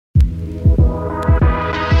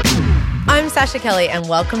Sasha Kelly and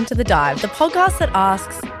welcome to The Dive, the podcast that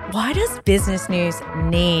asks, why does business news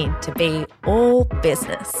need to be all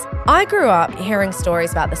business? I grew up hearing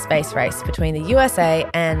stories about the space race between the USA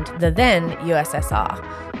and the then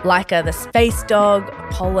USSR. Laika the space dog,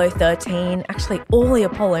 Apollo 13, actually all the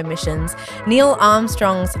Apollo missions, Neil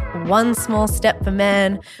Armstrong's one small step for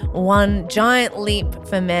man, one giant leap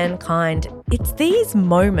for mankind. It's these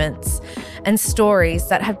moments and stories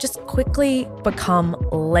that have just quickly become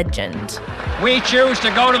legend. We choose to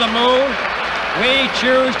go to the moon. We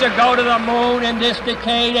choose to go to the moon in this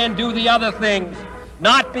decade and do the other things,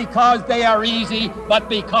 not because they are easy, but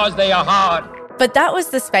because they are hard. But that was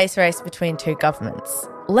the space race between two governments.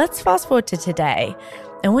 Let's fast forward to today,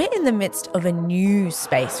 and we're in the midst of a new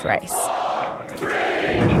space race.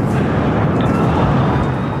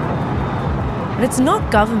 But it's not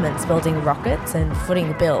governments building rockets and footing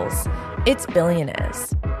the bills. It's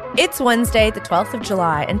billionaires. It's Wednesday, the 12th of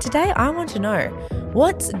July, and today I want to know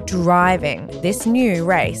what's driving this new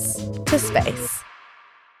race to space.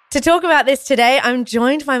 To talk about this today, I'm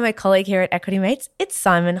joined by my colleague here at Equity Mates. It's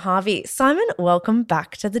Simon Harvey. Simon, welcome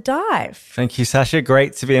back to The Dive. Thank you, Sasha.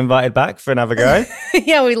 Great to be invited back for another go.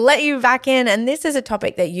 Yeah, we let you back in, and this is a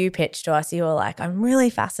topic that you pitched to us. You were like, I'm really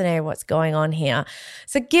fascinated what's going on here.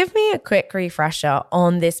 So give me a quick refresher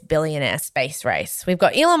on this billionaire space race. We've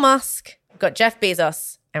got Elon Musk, we've got Jeff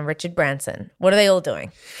Bezos, and Richard Branson. What are they all doing?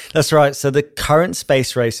 That's right. So the current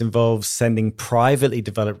space race involves sending privately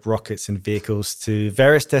developed rockets and vehicles to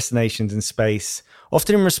various destinations in space,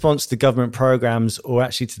 often in response to government programs or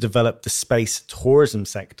actually to develop the space tourism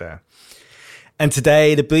sector. And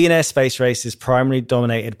today, the billionaire space race is primarily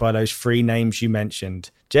dominated by those three names you mentioned: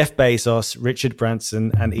 Jeff Bezos, Richard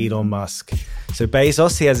Branson, and Elon Musk. So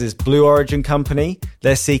Bezos, he has his Blue Origin company.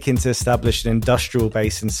 They're seeking to establish an industrial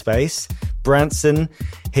base in space. Branson,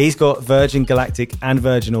 he's got Virgin Galactic and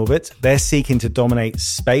Virgin Orbit. They're seeking to dominate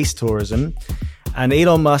space tourism. And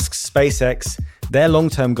Elon Musk's SpaceX, their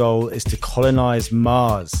long-term goal is to colonize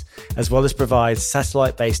Mars, as well as provide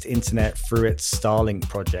satellite-based internet through its Starlink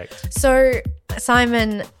project. So,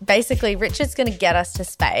 Simon, basically, Richard's going to get us to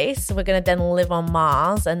space. We're going to then live on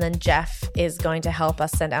Mars, and then Jeff is going to help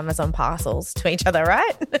us send Amazon parcels to each other,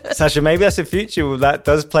 right? Sasha, maybe that's the future that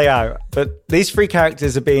does play out. But these three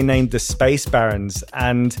characters are being named the Space Barons,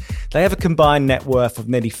 and they have a combined net worth of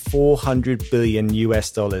nearly $400 billion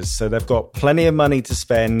US. So they've got plenty of money to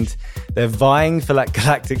spend. They're vying for that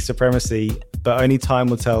galactic supremacy, but only time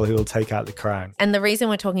will tell who will take out the crown. And the reason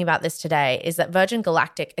we're talking about this today is that Virgin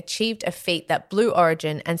Galactic achieved a feat that Blue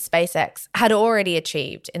Origin and SpaceX had already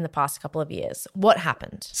achieved in the past couple of years. What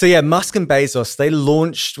happened? So yeah, Musk and Bezos, they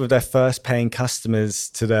launched with their first paying customers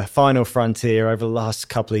to the final frontier over the last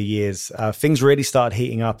couple of years. Things really started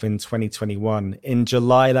heating up in 2021. In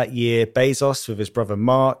July that year, Bezos with his brother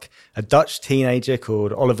Mark, a Dutch teenager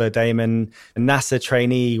called Oliver Damon, a NASA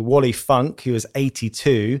trainee Wally Funk, who was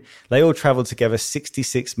 82, they all traveled together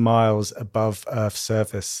 66 miles above Earth's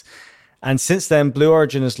surface. And since then, Blue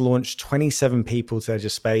Origin has launched 27 people to edge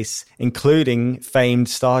of space, including famed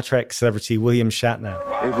Star Trek celebrity William Shatner.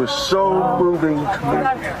 It was so moving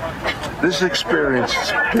to me. This experience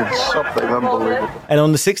has been something unbelievable. And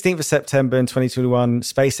on the 16th of September in 2021,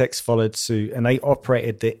 SpaceX followed suit and they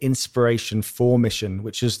operated the Inspiration 4 mission,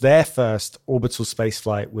 which was their first orbital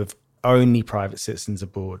spaceflight with only private citizens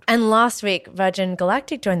aboard. And last week, Virgin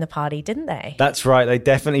Galactic joined the party, didn't they? That's right. They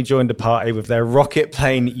definitely joined the party with their rocket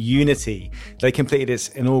plane Unity. They completed its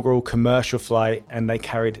inaugural commercial flight and they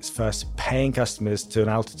carried its first paying customers to an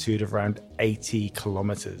altitude of around 80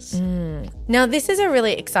 kilometers. Now, this is a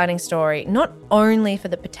really exciting story, not only for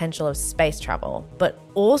the potential of space travel, but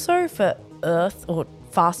also for Earth or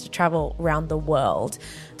faster travel around the world.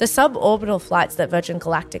 The suborbital flights that Virgin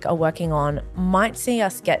Galactic are working on might see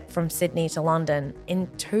us get from Sydney to London in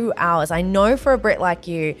 2 hours. I know for a Brit like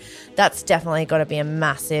you, that's definitely got to be a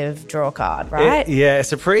massive draw card, right?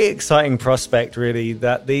 It's a pretty exciting prospect, really,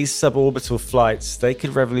 that these suborbital flights, they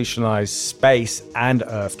could revolutionize space and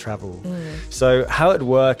Earth travel. So how it'd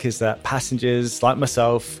work is that passengers like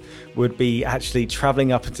myself would be actually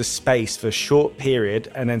traveling up into space for a short period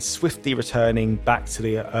and then swiftly returning back to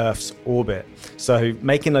the Earth's orbit. So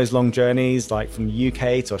making those long journeys, like from the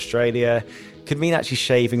UK to Australia, could mean actually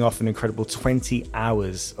shaving off an incredible 20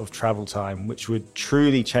 hours of travel time, which would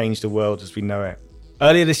truly change the world as we know it.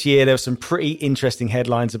 Earlier this year, there were some pretty interesting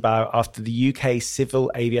headlines about after the UK Civil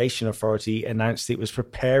Aviation Authority announced it was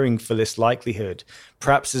preparing for this likelihood,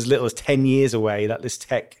 perhaps as little as 10 years away, that this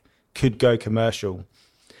tech could go commercial.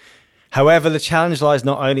 However, the challenge lies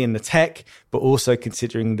not only in the tech, but also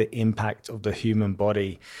considering the impact of the human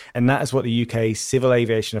body. And that is what the UK Civil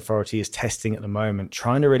Aviation Authority is testing at the moment,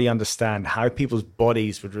 trying to really understand how people's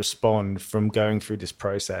bodies would respond from going through this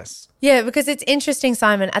process. Yeah, because it's interesting,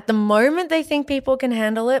 Simon. At the moment, they think people can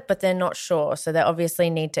handle it, but they're not sure. So they obviously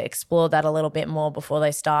need to explore that a little bit more before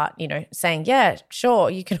they start, saying, yeah, sure,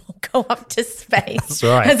 you can all go up to space. That's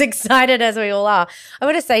right. As excited as we all are. I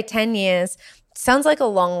would say 10 years sounds like a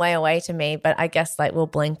long way away to me, but I guess we'll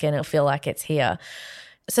blink and it'll feel like it's here.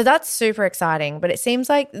 So that's super exciting, but it seems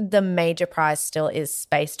like the major prize still is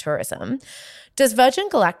space tourism. Does Virgin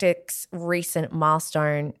Galactic's recent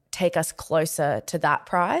milestone take us closer to that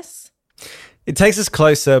prize? It takes us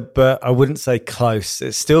closer, but I wouldn't say close.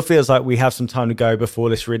 It still feels like we have some time to go before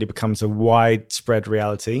this really becomes a widespread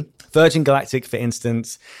reality. Virgin Galactic, for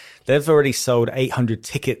instance, they've already sold 800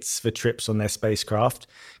 tickets for trips on their spacecraft.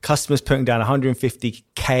 Customers putting down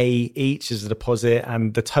 $150K each as a deposit,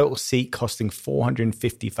 and the total seat costing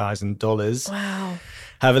 $450,000. Wow.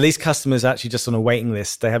 However, these customers are actually just on a waiting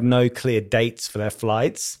list. They have no clear dates for their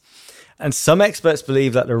flights. And some experts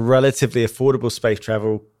believe that the relatively affordable space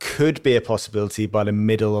travel could be a possibility by the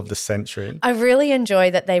middle of the century. I really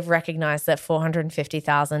enjoy that they've recognized that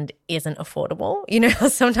 $450,000 isn't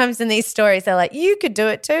affordable. Sometimes in these stories, they're like, you could do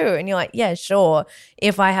it too. And you're like, yeah, sure,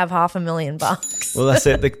 if I have $500,000. Well, that's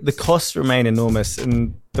it. The costs remain enormous.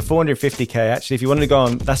 And the $450K, actually, if you wanted to go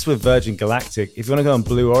on, that's with Virgin Galactic. If you want to go on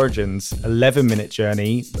Blue Origin's 11-minute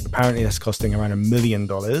journey, apparently that's costing around $1 million.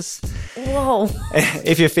 Whoa.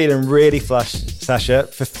 If you're feeling really flush, Sasha,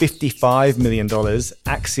 for $55 million,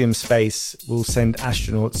 Axiom Space will send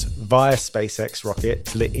astronauts via SpaceX rocket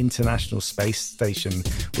to the International Space Station,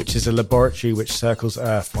 which is a laboratory which circles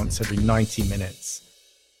Earth once every 90 minutes.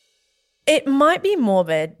 It might be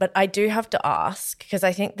morbid, but I do have to ask, because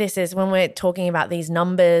I think this is when we're talking about these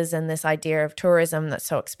numbers and this idea of tourism that's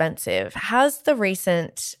so expensive. Has the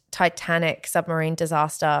recent Titanic submarine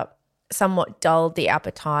disaster somewhat dulled the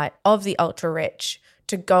appetite of the ultra-rich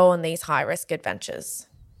to go on these high-risk adventures?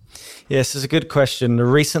 Yes, it's a good question. The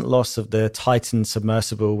recent loss of the Titan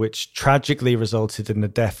submersible, which tragically resulted in the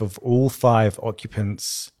death of all 5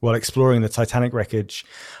 occupants while exploring the Titanic wreckage,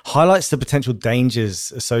 highlights the potential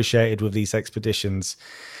dangers associated with these expeditions.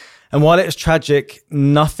 And while it is tragic,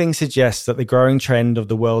 nothing suggests that the growing trend of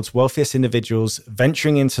the world's wealthiest individuals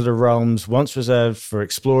venturing into the realms once reserved for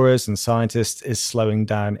explorers and scientists is slowing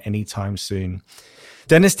down anytime soon.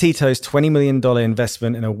 Dennis Tito's $20 million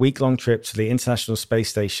investment in a week-long trip to the International Space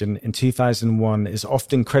Station in 2001 is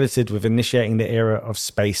often credited with initiating the era of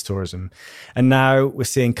space tourism. And now we're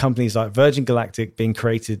seeing companies like Virgin Galactic being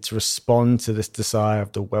created to respond to this desire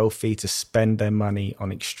of the wealthy to spend their money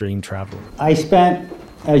on extreme travel. I spent,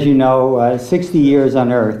 as you know, 60 years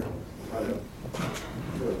on Earth,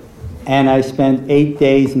 and I spent 8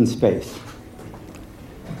 days in space.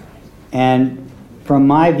 And from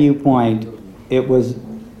my viewpoint, it was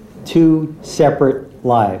 2 separate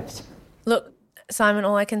lives. Look, Simon,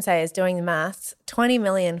 all I can say is doing the maths, 20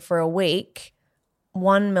 million for a week,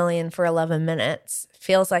 1 million for 11 minutes.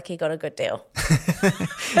 Feels like he got a good deal.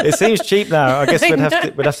 It seems cheap now. I guess we'd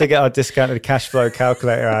have to get our discounted cash flow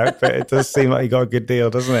calculator out, but it does seem like he got a good deal,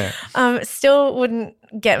 doesn't it? Still wouldn't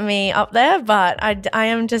get me up there, but I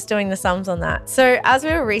am just doing the sums on that. So as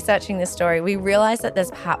we were researching this story, we realized that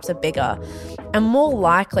there's perhaps a bigger and more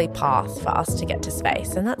likely path for us to get to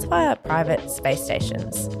space, and that's via private space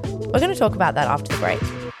stations. We're going to talk about that after the break.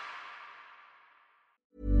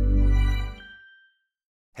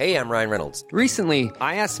 Hey, I'm Ryan Reynolds. Recently,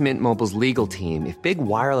 I asked Mint Mobile's legal team if big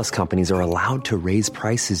wireless companies are allowed to raise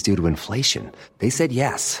prices due to inflation. They said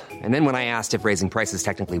yes. And then when I asked if raising prices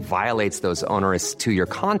technically violates those onerous 2-year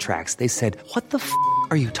contracts, they said, "What the f***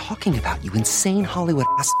 are you talking about, you insane Hollywood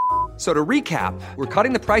ass?" So to recap, we're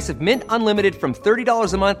cutting the price of Mint Unlimited from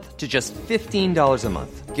 $30 a month to just $15 a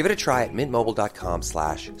month. Give it a try at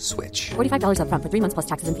mintmobile.com/switch. $45 up front for 3 months plus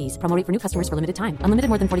taxes and fees. Promo rate for new customers for limited time. Unlimited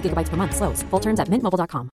more than 40 gigabytes per month. Slows full terms at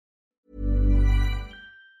mintmobile.com.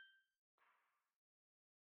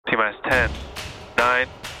 T-minus 10, 9,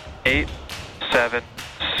 8, 7,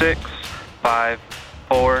 6, 5,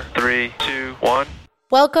 4, 3, 2, 1.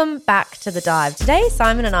 Welcome back to The Dive. Today,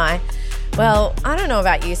 Simon and I, well, I don't know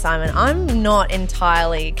about you, Simon. I'm not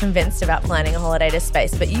entirely convinced about planning a holiday to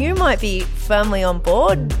space, but you might be firmly on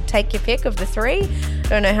board. Take your pick of the 3.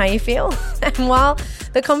 Don't know how you feel. And while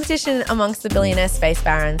the competition amongst the billionaire space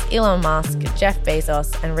barons, Elon Musk, Jeff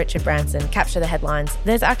Bezos, and Richard Branson capture the headlines,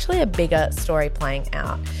 there's actually a bigger story playing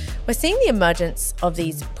out. We're seeing the emergence of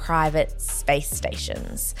these private space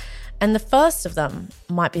stations, and the first of them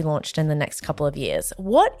might be launched in the next couple of years.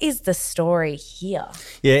 What is the story here?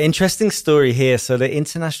 Yeah, interesting story here. So the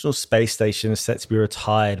International Space Station is set to be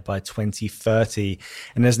retired by 2030,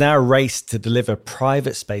 and there's now a race to deliver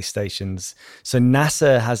private space stations. So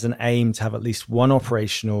NASA has an aim to have at least one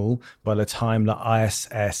operational by the time the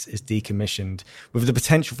ISS is decommissioned, with the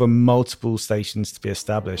potential for multiple stations to be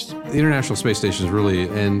established. The International Space Station is really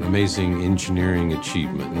an amazing engineering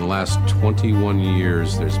achievement. In the last 21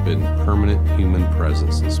 years, there's been permanent human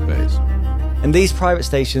presence in space. And these private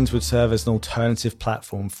stations would serve as an alternative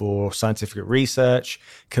platform for scientific research,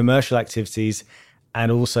 commercial activities,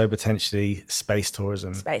 and also potentially space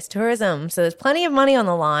tourism. Space tourism. So there's plenty of money on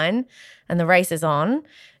the line and the race is on.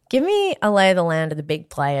 Give me a lay of the land of the big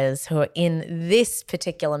players who are in this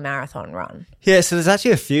particular marathon run. Yeah, so there's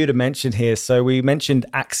actually a few to mention here. So we mentioned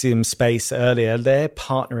Axiom Space earlier. They're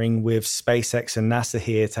partnering with SpaceX and NASA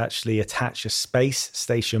here to actually attach a space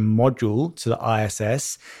station module to the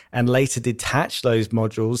ISS and later detach those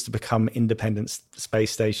modules to become independent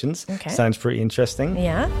space stations. Okay. Sounds pretty interesting.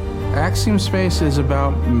 Yeah. Axiom Space is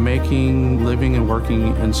about making living and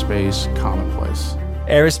working in space commonplace.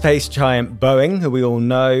 Aerospace giant Boeing, who we all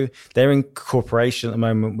know, they're in cooperation at the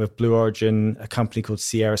moment with Blue Origin, a company called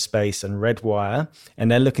Sierra Space and Redwire,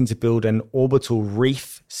 and they're looking to build an orbital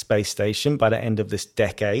reef space station by the end of this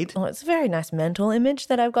decade. Oh, it's a very nice mental image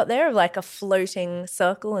that I've got there of like a floating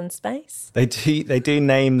circle in space. They do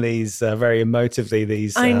name these very emotively.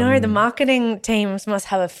 These I know, the marketing teams must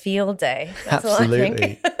have a field day. That's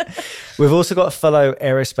absolutely. All I think. We've also got a fellow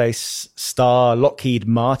aerospace star, Lockheed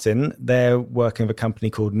Martin. They're working with a company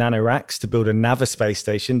called NanoRacks to build a Navispace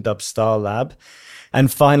station dubbed Starlab.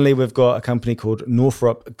 And finally, we've got a company called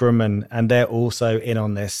Northrop Grumman, and they're also in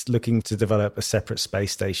on this, looking to develop a separate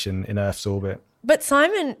space station in Earth's orbit. But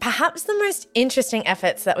Simon, perhaps the most interesting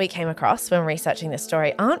efforts that we came across when researching this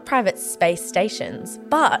story aren't private space stations,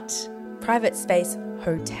 but private space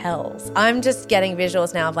hotels. I'm just getting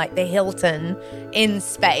visuals now of like the Hilton in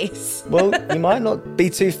space. Well, you might not be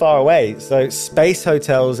too far away. So space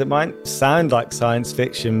hotels, it might sound like science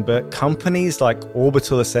fiction, but companies like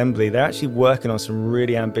Orbital Assembly, they're actually working on some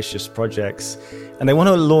really ambitious projects. And they want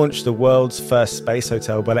to launch the world's first space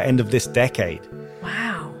hotel by the end of this decade.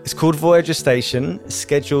 Wow. It's called Voyager Station,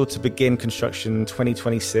 scheduled to begin construction in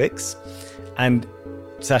 2026. And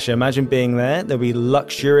Sasha, imagine being there. There'll be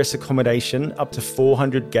luxurious accommodation, up to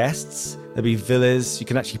 400 guests. There'll be villas you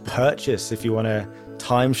can actually purchase if you want a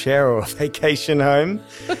timeshare or a vacation home,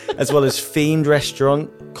 as well as themed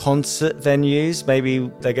restaurant, concert venues.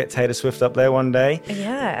 Maybe they get Taylor Swift up there one day.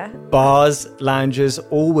 Yeah. Bars, lounges,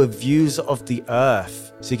 all with views of the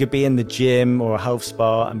Earth. So you could be in the gym or a health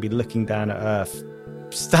spa and be looking down at Earth.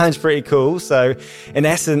 Sounds pretty cool. So in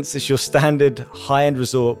essence, it's your standard high-end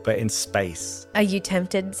resort, but in space. Are you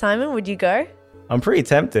tempted, Simon? Would you go? I'm pretty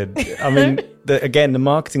tempted. I mean, the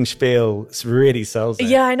marketing spiel really sells it.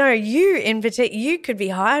 Yeah, I know. You in particular, you could be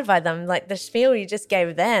hired by them. Like the spiel you just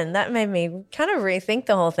gave then, that made me kind of rethink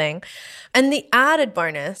the whole thing. And the added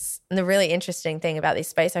bonus and the really interesting thing about these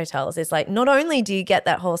space hotels is like, not only do you get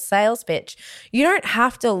that whole sales pitch, you don't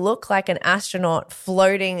have to look like an astronaut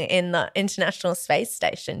floating in the International Space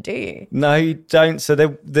Station, do you? No, you don't. So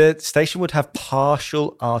the station would have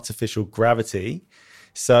partial artificial gravity.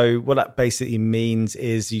 So what that basically means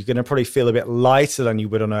is you're going to probably feel a bit lighter than you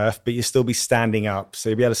would on Earth, but you'll still be standing up. So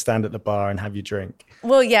you'll be able to stand at the bar and have your drink.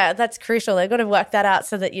 Well, yeah, that's crucial. They've got to work that out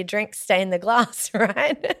so that your drinks stay in the glass,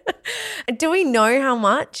 right? Do we know how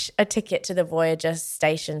much a ticket to the Voyager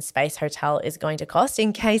Station Space Hotel is going to cost,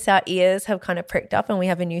 in case our ears have kind of pricked up and we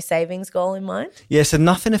have a new savings goal in mind? Yeah, so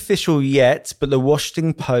nothing official yet, but the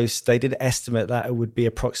Washington Post, they did estimate that it would be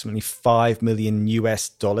approximately $5 million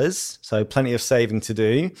US. So plenty of saving to do.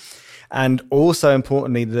 And also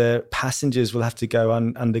importantly, the passengers will have to go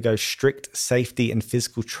undergo strict safety and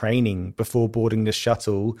physical training before boarding the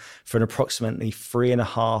shuttle for an approximately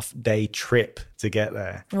 3.5-day trip to get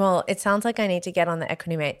there. Well, it sounds like I need to get on the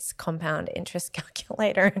Equinimates compound interest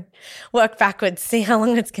calculator and work backwards, see how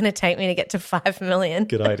long it's going to take me to get to 5 million.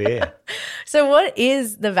 Good idea. So what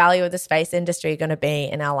is the value of the space industry going to be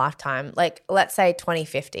in our lifetime? Like, let's say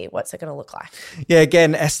 2050, what's it going to look like? Yeah,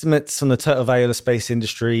 again, estimates on the total value of the space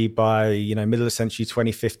industry by, middle of the century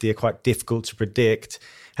 2050 are quite difficult to predict.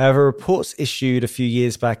 However, reports issued a few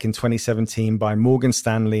years back in 2017 by Morgan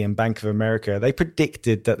Stanley and Bank of America, they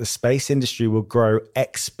predicted that the space industry will grow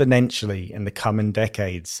exponentially in the coming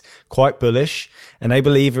decades. Quite bullish, and they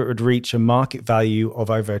believe it would reach a market value of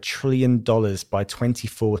over $1 trillion by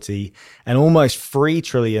 2040 and almost $3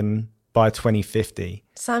 trillion by 2050.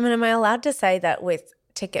 Simon, am I allowed to say that with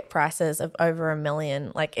ticket prices of over $1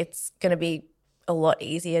 million, like it's going to be a lot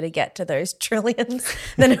easier to get to those trillions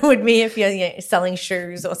than it would be if you're selling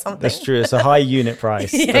shoes or something. That's true. It's a high unit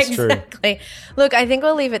price. Yeah, that's exactly. true. Look, I think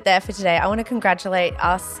we'll leave it there for today. I want to congratulate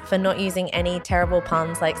us for not using any terrible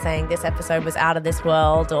puns like saying this episode was out of this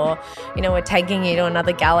world or, we're taking you to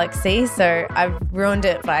another galaxy. So I've ruined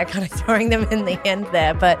it by kind of throwing them in the end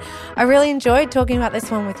there. But I really enjoyed talking about this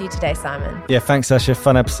one with you today, Simon. Yeah, thanks, Sasha.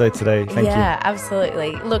 Fun episode today. Thank you. Yeah,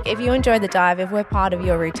 absolutely. Look, if you enjoy the dive, if we're part of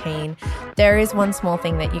your routine, there is one small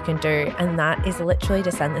thing that you can do, and that is literally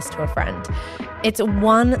to send this to a friend. It's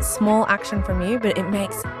one small action from you, but it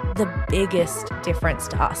makes the biggest difference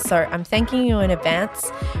to us. So I'm thanking you in advance.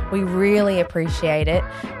 We really appreciate it.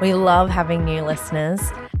 We love having new listeners,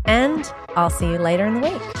 and I'll see you later in the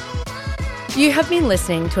week. You have been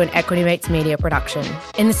listening to an Equity Mates Media production.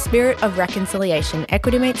 In the spirit of reconciliation,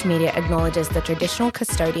 Equity Mates Media acknowledges the traditional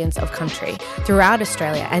custodians of country throughout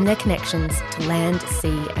Australia and their connections to land,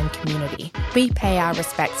 sea and community. We pay our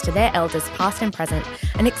respects to their elders past and present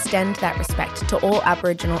and extend that respect to all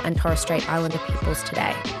Aboriginal and Torres Strait Islander peoples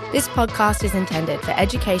today. This podcast is intended for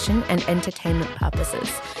education and entertainment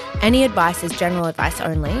purposes. Any advice is general advice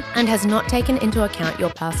only and has not taken into account your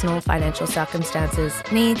personal financial circumstances,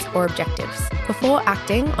 needs or objectives. Before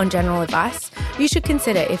acting on general advice, you should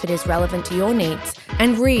consider if it is relevant to your needs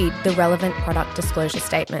and read the relevant product disclosure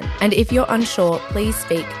statement. And if you're unsure, please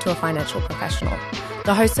speak to a financial professional.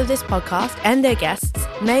 The hosts of this podcast and their guests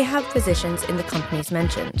may have positions in the companies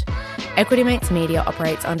mentioned. Equity Mates Media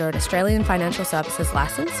operates under an Australian Financial Services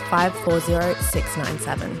Licence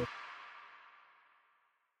 540697.